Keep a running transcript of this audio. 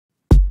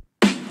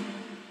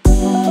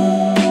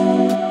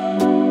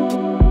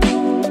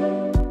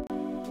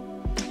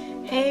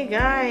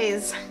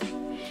guys,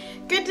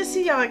 good to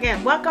see y'all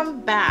again.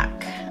 Welcome back.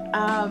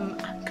 I'm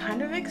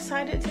kind of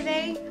excited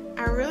today.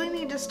 I really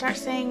need to stop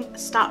saying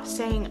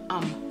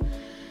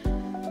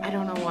I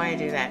don't know why I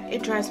do that.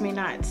 It drives me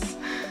nuts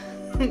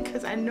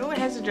because I know it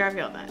has to drive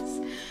y'all nuts.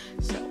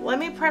 So let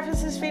me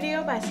preface this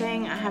video by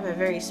saying I have a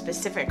very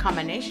specific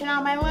combination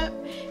on my lip,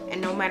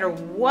 and no matter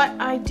what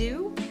I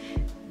do,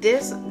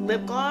 this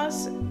lip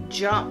gloss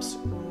jumps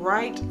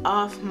right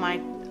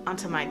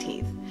onto my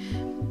teeth.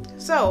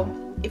 So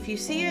if you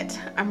see it,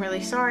 I'm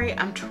really sorry.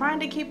 I'm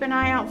trying to keep an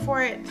eye out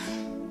for it.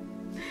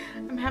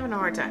 I'm having a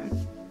hard time.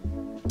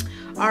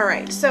 All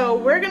right, so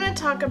we're gonna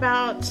talk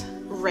about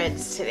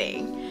reds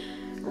today.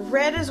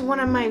 Red is one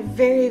of my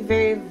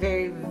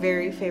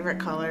very favorite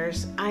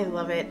colors. I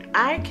love it.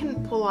 I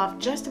can pull off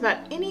just about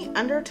any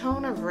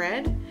undertone of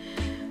red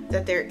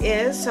that there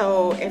is.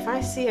 So if I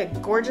see a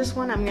gorgeous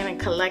one, I'm gonna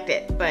collect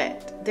it.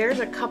 But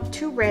there's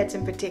two reds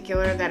in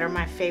particular that are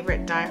my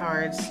favorite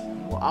diehards.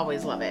 Will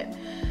always love it.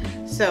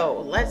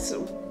 So let's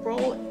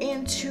roll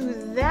into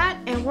that,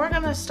 and we're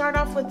gonna start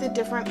off with the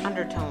different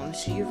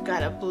undertones. So you've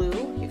got a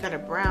blue, you got a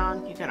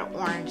brown, you got an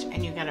orange,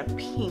 and you got a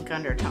pink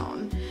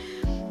undertone.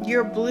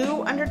 Your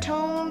blue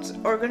undertones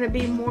are gonna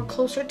be more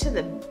closer to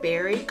the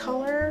berry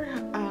color.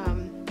 I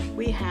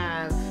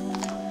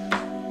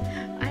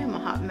am a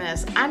hot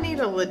mess. I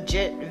need a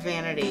legit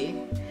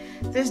vanity.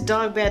 This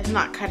dog bed's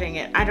not cutting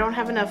it. I don't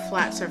have enough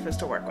flat surface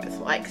to work with.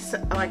 Like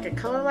a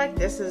color like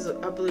this is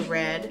a blue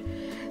red.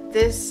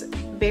 This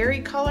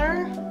berry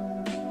color,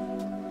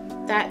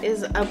 that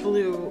is a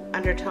blue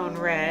undertone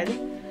red.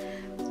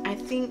 I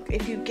think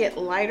if you get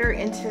lighter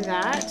into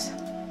that,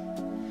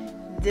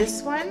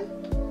 this one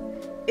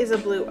is a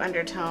blue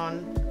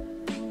undertone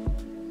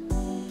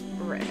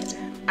red.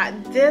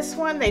 This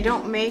one they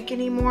don't make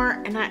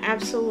anymore, and I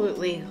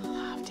absolutely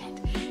loved it.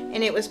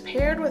 And it was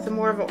paired with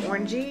more of an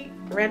orangey,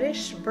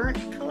 reddish,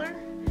 burnt color.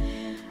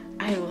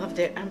 I loved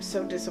it. I'm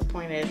so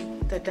disappointed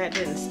that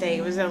didn't stay.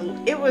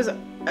 It was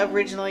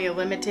originally a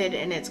limited,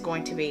 and it's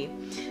going to be.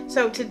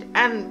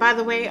 And by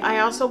the way, I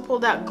also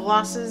pulled out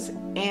glosses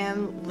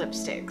and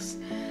lipsticks.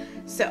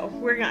 So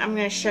I'm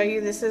gonna show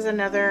you. This is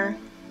another.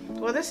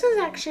 Well, this is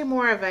actually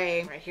more of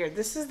a right here.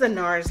 This is the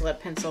NARS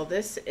lip pencil.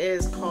 This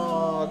is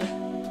called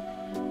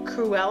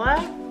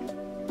Cruella.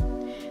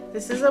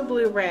 This is a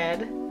blue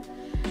red.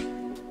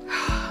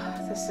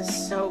 This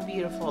is so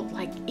beautiful.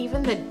 Like,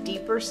 even the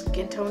deeper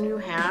skin tone you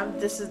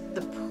have, this is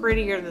the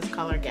prettier this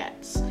color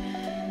gets.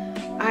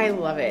 I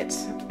love it.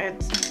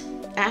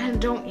 I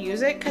don't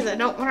use it because I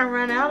don't want to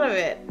run out of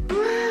it,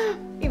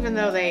 even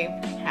though they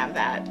have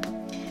that.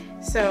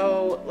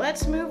 So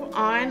let's move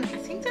on. I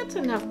think that's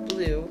enough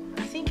blue.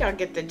 I think I'll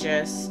get the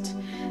gist.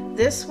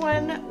 This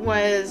one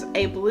was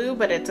a blue,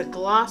 but it's a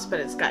gloss, but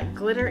it's got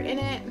glitter in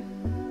it.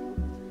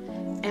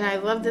 And I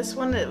love this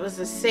one. It was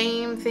the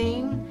same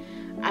thing.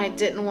 I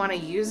didn't want to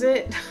use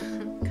it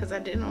because I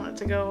didn't want it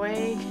to go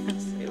away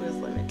because it was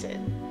limited.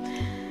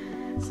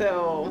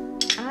 So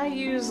I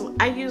use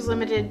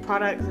limited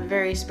products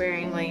very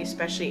sparingly,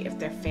 especially if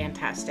they're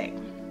fantastic.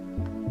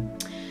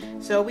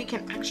 So we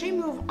can actually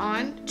move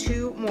on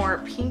to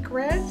more pink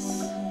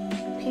reds,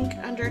 pink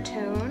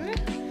undertone.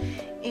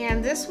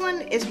 And this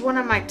one is one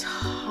of my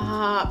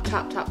top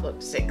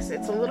lipsticks.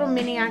 It's a little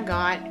mini I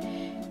got.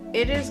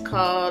 It is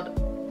called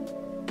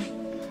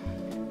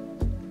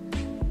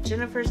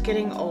Jennifer's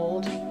Getting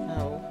Old.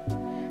 No.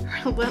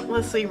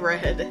 Relentlessly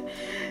Red.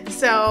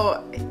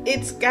 So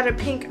it's got a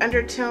pink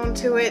undertone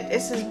to it.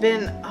 This has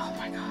been, oh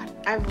my god,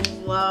 I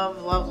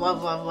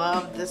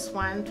love this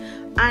one.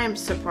 I am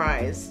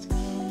surprised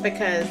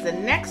because the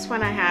next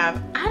one I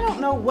have, I don't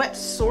know what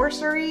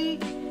sorcery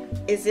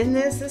is in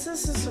this. This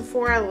is a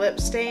Sephora lip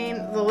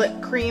stain, the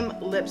lip cream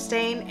lip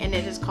stain, and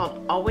it is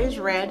called Always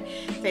Red.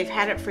 They've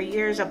had it for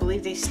years. I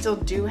believe they still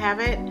do have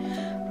it,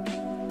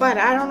 but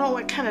I don't know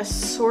what kind of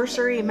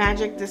sorcery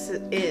magic this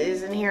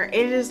is in here.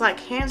 It is like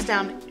hands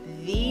down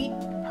the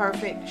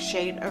perfect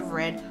shade of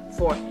red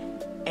for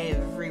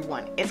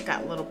everyone. It's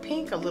got a little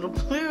pink, a little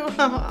blue,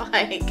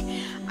 like,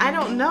 I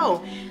don't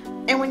know.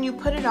 And when you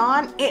put it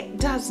on, it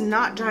does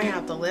not dry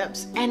out the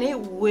lips, and it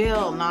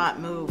will not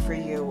move for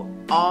you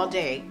all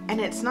day. And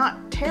it's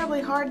not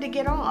terribly hard to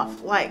get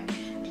off. Like,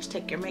 just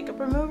take your makeup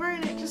remover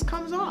and it just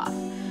comes off.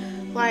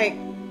 Like,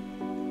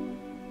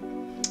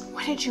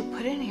 what did you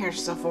put in here,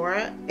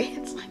 Sephora?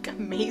 It's like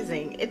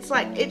amazing. It's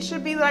like, it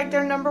should be like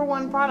their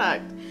 #1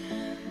 product.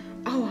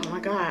 Oh my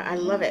god, I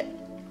love it.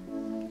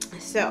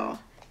 So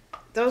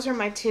those are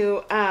my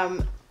two.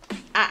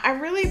 I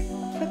really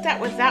put that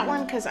with that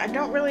one because I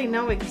don't really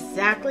know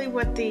exactly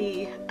what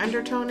the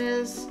undertone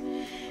is.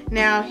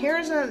 Now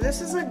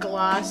this is a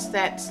gloss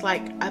that's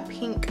like a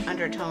pink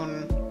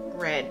undertone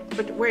red,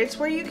 but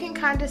where you can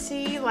kind of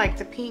see like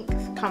the pink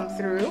come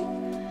through.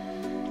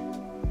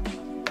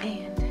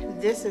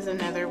 And this is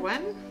another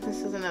one.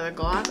 This is another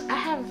gloss.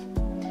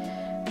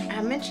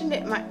 I mentioned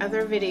it in my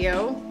other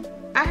video.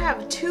 I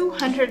have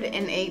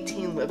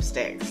 218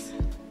 lipsticks.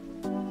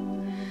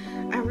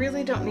 I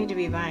really don't need to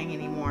be buying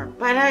anymore,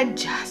 but I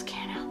just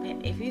can't help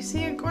it. If you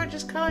see a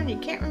gorgeous color and you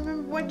can't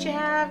remember what you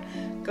have,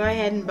 go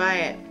ahead and buy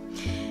it.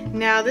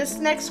 Now this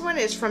next one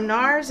is from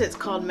NARS. It's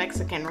called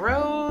Mexican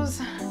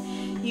Rose.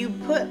 You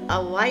put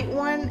a light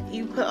one,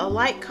 you put a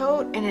light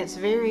coat, and it's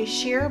very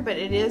sheer, but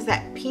it is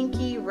that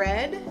pinky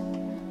red.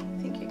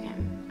 I think you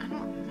can, I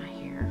don't know my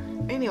hair.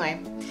 Anyway,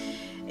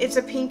 it's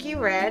a pinky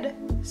red.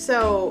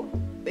 So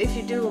if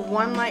you do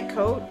one light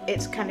coat,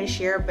 it's kind of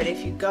sheer, but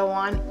if you go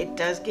on, it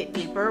does get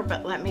deeper.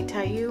 But let me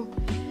tell you,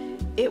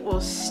 it will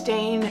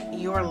stain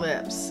your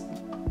lips.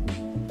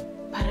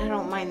 But I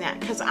don't mind that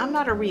because I'm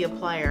not a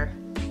reapplier.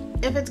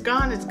 If it's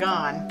gone, it's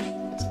gone.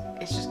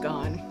 It's just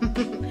gone.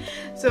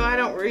 So I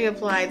don't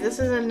reapply. This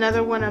is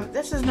another one of,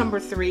 this is number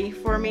 3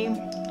 for me.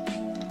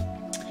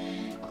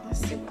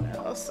 Let's see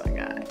what else I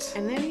got.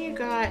 And then you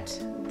got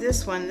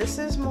this one. This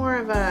is more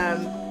of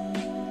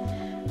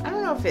a, I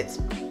don't know if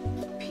it's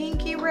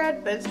pinky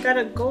red, but it's got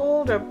a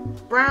gold or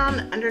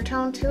brown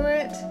undertone to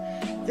it.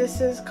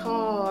 This is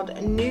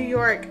called New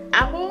York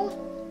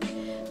Apple.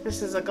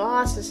 This is a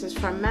gloss. This is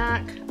from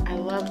MAC. I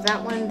love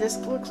that one. This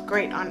looks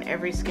great on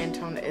every skin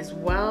tone as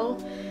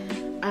well.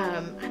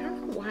 I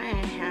don't know why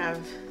I have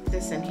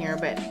this in here,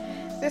 but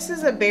this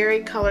is a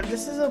berry color.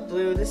 This is a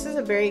blue. This is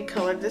a berry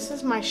color. This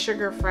is my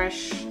Sugar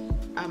Fresh,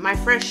 my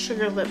Fresh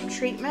Sugar Lip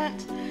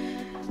Treatment.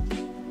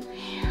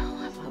 Ew,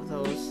 I love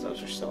those.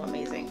 Those are so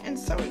amazing and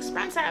so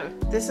expensive.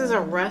 This is a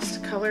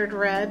rust colored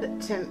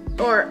red,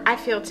 or I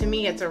feel to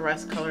me it's a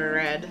rust colored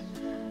red.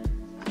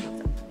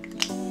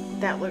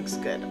 That looks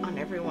good on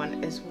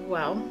everyone as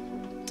well.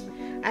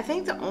 I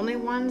think the only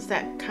ones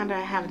that kind of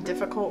have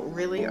difficult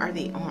really are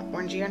the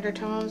orangey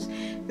undertones.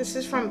 This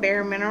is from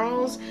Bare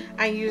Minerals.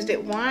 I used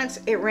it once.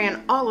 It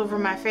ran all over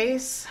my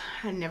face.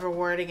 I never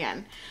wore it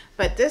again.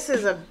 But this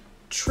is a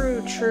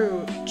true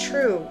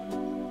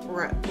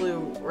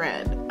blue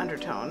red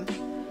undertone.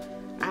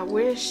 I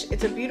wish,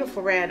 it's a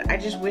beautiful red. I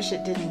just wish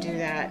it didn't do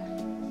that.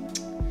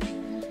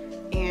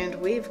 And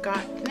we've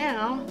got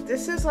now,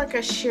 this is like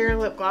a sheer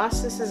lip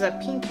gloss. This is a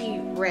pinky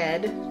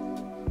red,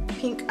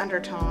 pink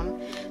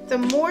undertone. The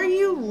more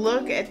you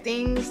look at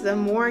things, the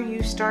more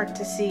you start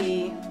to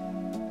see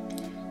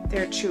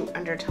their true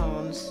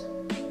undertones.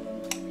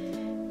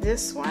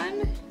 This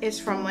one is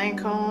from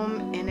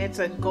Lancome and it's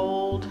a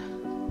goldish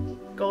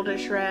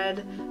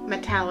red,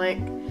 metallic.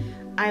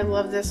 I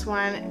love this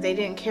one. They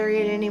didn't carry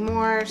it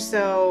anymore,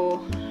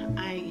 so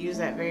I use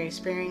that very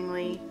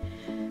sparingly.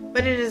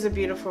 But it is a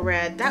beautiful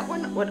red. That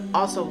one would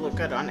also look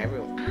good on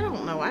everyone. I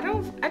don't know.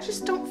 I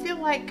just don't feel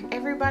like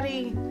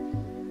everybody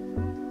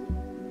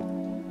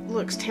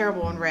looks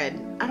terrible in red.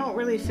 I don't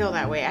really feel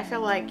that way. I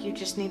feel like you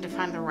just need to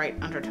find the right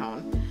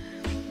undertone.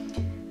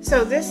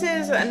 So this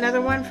is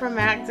another one from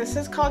MAC. This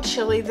is called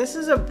Chili. This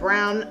is a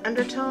brown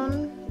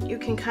undertone. You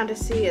can kind of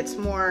see it's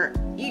more,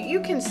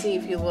 you can see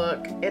if you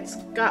look, it's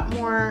got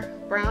more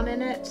brown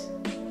in it.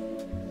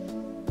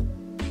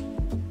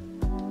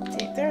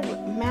 See,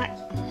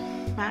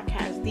 MAC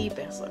has the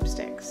best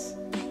lipsticks.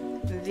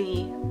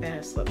 The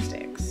best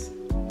lipsticks.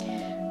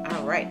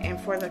 Alright, and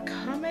for the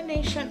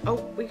combination, oh,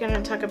 we're going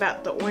to talk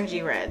about the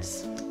orangey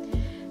reds.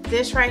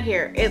 This right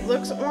here, it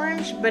looks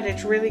orange, but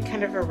it's really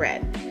kind of a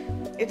red.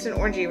 It's an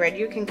orangey red.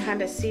 You can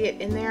kind of see it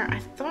in there. I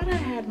thought I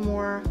had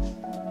more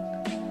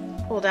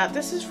pulled out.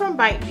 This is from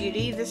Bite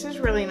Beauty. This is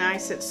really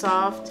nice. It's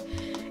soft.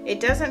 It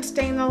doesn't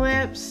stain the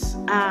lips.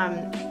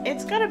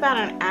 It's got about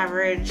an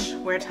average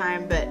wear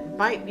time, but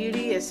Bite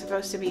Beauty is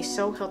supposed to be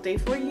so healthy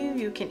for you,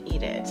 you can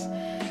eat it.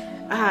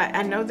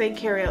 I know they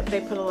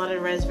put a lot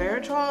of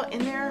resveratrol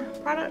in their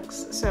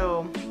products,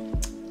 so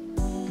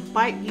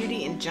Bite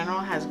Beauty in general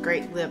has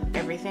great lip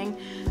everything.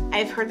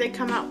 I've heard they've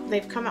come out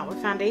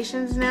with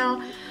foundations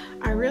now.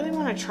 I really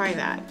want to try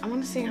that. I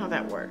want to see how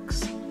that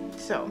works.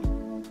 So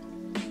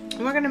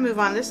we're going to move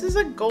on. This is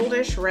a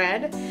goldish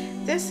red.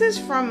 This is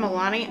from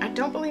Milani. I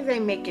don't believe they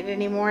make it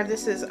anymore.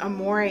 This is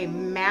Amore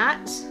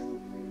Matte.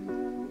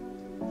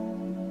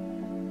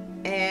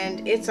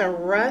 And it's a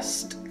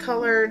rust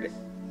colored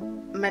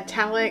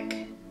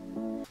metallic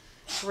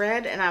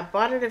red, and I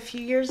bought it a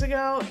few years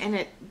ago, and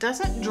it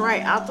doesn't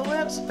dry out the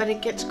lips, but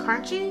it gets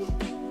crunchy.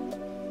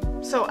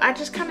 So I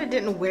just kind of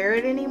didn't wear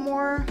it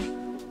anymore.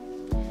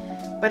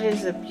 But it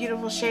is a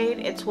beautiful shade.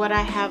 It's what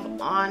I have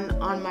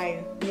on my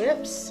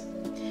lips.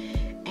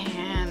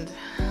 And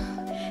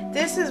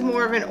this is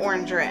more of an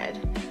orange red.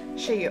 I'll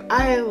show you.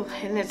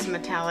 And it's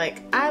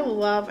metallic. I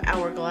love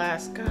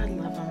Hourglass. God, I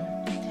love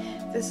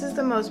them. This is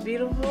the most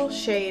beautiful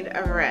shade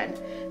of red.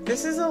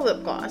 This is a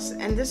lip gloss,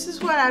 and this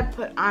is what I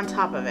put on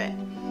top of it.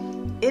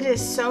 It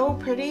is so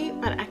pretty,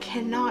 but I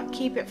cannot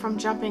keep it from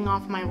jumping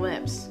off my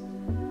lips.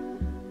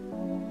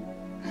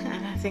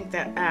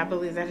 And I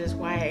believe that is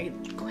why I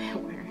quit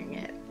wearing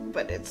it.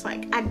 But it's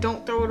like, I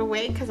don't throw it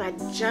away because I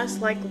just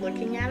like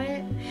looking at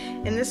it.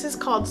 And this is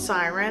called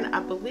Siren. I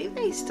believe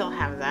they still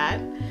have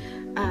that.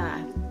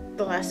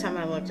 The last time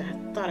I looked, I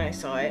thought I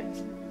saw it.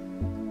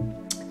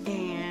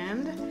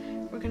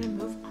 And we're gonna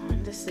move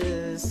on. This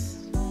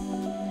is,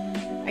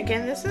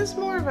 again, this is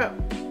more of a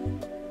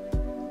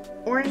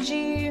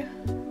orangey,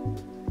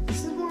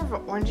 this is more of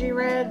of an orangey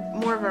red,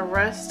 more of a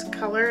rust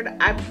colored.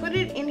 I put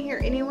it in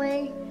here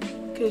anyway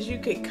because you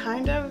could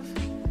kind of,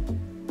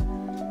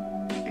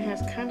 it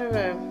has kind of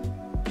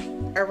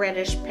a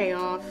reddish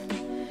payoff,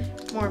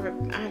 more of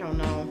a, I don't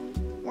know,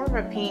 more of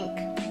a pink.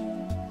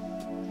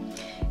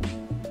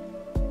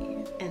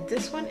 And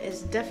this one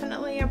is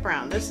definitely a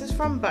brown. This is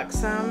from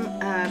Buxom,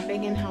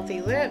 Big and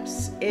Healthy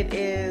Lips. It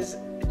is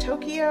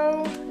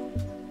Tokyo.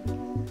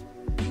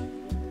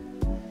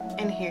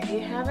 And here you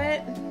have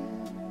it.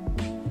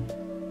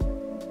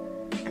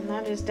 And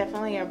that is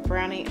definitely a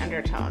brownie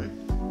undertone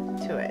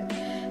to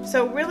it.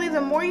 So really,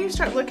 the more you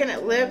start looking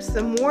at lips,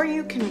 the more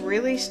you can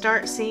really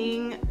start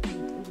seeing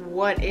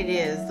what it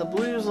is. The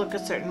blues look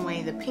a certain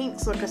way, the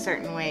pinks look a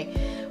certain way,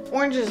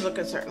 oranges look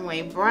a certain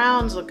way,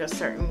 browns look a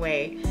certain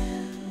way.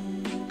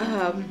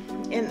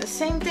 And the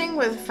same thing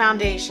with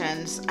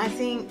foundations. I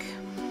think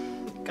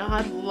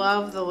God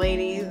love the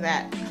lady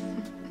that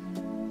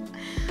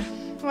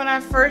when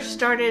I first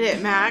started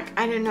at MAC,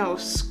 I didn't know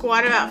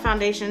squat about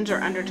foundations or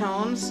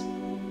undertones.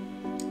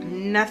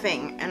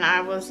 Nothing. And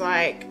I was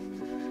like,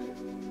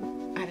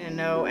 I didn't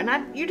know.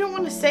 And you don't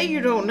want to say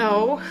you don't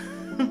know.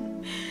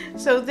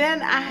 So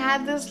then I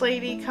had this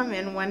lady come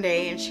in one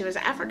day, and she was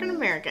African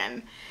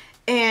American,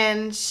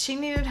 and she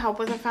needed help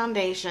with a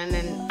foundation.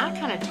 And I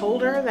kind of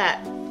told her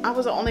that I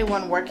was the only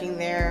one working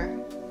there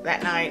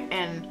that night,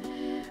 and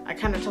I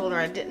kind of told her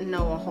I didn't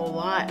know a whole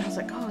lot. I was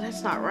like, oh,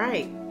 that's not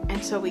right.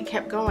 And so we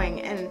kept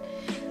going, and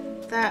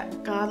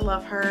that, God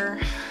love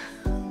her.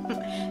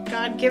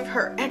 God give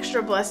her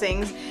extra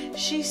blessings.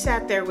 She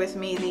sat there with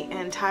me the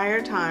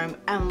entire time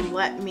and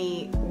let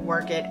me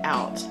work it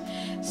out.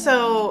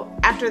 So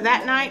after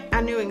that night,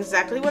 I knew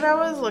exactly what I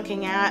was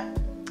looking at.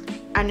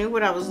 I knew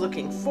what I was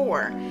looking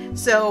for.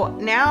 So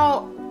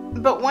now,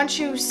 but once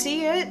you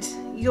see it,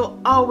 you'll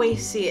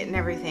always see it in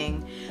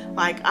everything.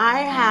 Like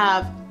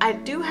I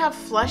do have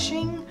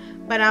flushing,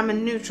 but I'm a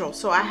neutral.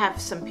 So I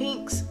have some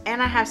pinks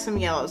and I have some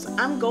yellows.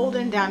 I'm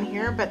golden down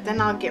here, but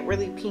then I'll get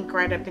really pink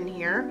right up in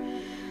here.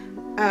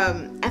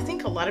 I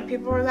think a lot of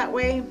people are that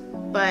way,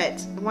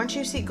 but once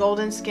you see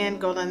golden skin,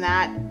 golden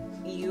that,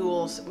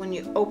 when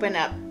you open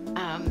up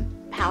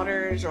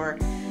powders or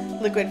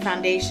liquid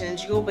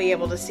foundations, you'll be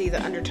able to see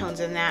the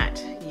undertones in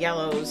that,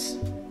 yellows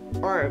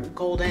or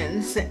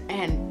goldens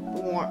and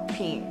warm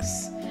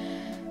pinks.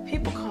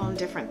 People call them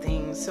different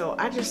things, so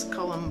I just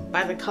call them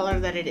by the color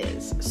that it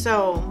is.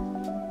 So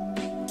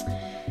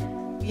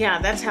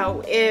yeah, that's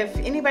how. If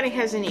anybody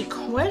has any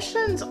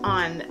questions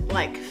on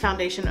like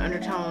foundation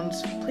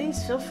undertones,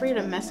 please feel free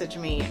to message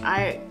me.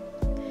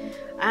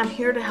 I'm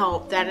here to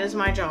help. That is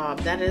my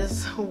job. That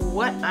is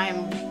what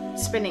I'm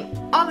spending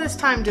all this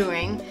time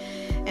doing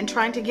and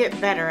trying to get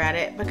better at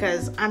it,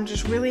 because I'm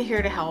just really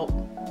here to help.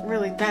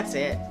 Really, that's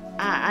it.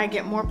 I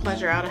get more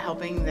pleasure out of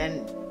helping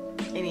than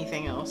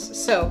anything else.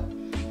 So,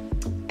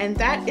 and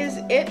that is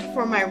it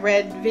for my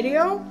red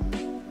video.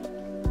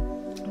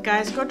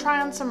 Guys, go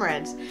try on some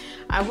reds.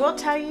 I will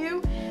tell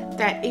you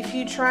that if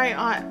you try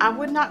on, I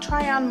would not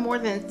try on more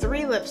than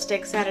 3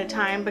 lipsticks at a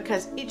time,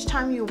 because each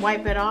time you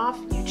wipe it off,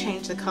 you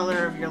change the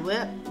color of your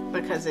lip,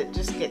 because it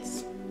just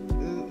gets,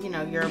 you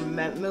know, you're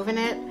moving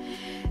it.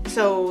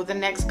 So the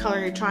next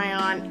color you try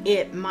on,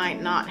 it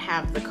might not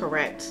have the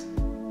correct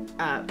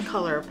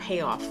color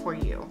payoff for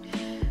you.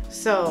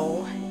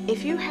 So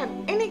if you have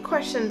any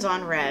questions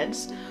on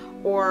reds,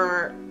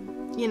 or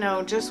you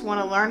know, just want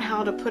to learn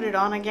how to put it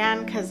on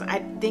again, because I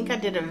think I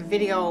did a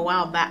video a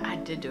while back. I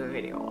did do a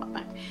video a while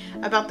back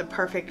about the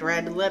perfect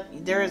red lip.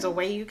 There is a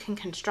way you can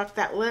construct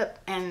that lip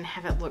and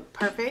have it look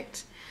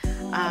perfect.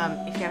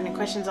 If you have any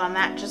questions on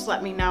that, just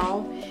let me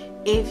know.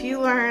 If you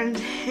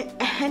learned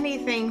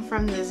anything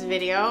from this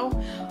video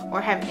or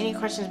have any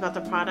questions about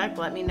the product,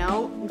 let me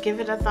know. Give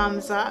it a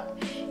thumbs up.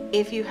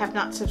 If you have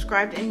not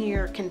subscribed and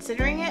you're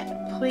considering it,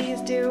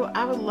 please do.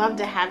 I would love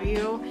to have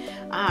you.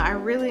 I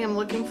really am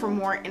looking for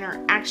more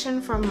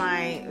interaction from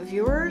my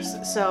viewers.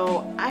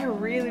 So I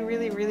really,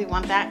 really, really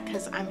want that,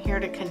 because I'm here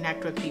to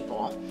connect with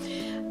people.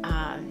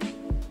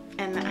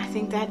 And I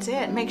think that's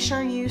it. Make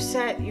sure you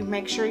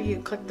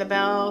click the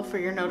bell for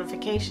your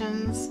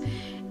notifications.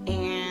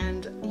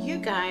 And you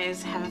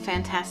guys have a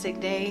fantastic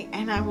day,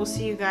 and I will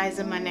see you guys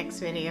in my next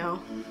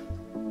video.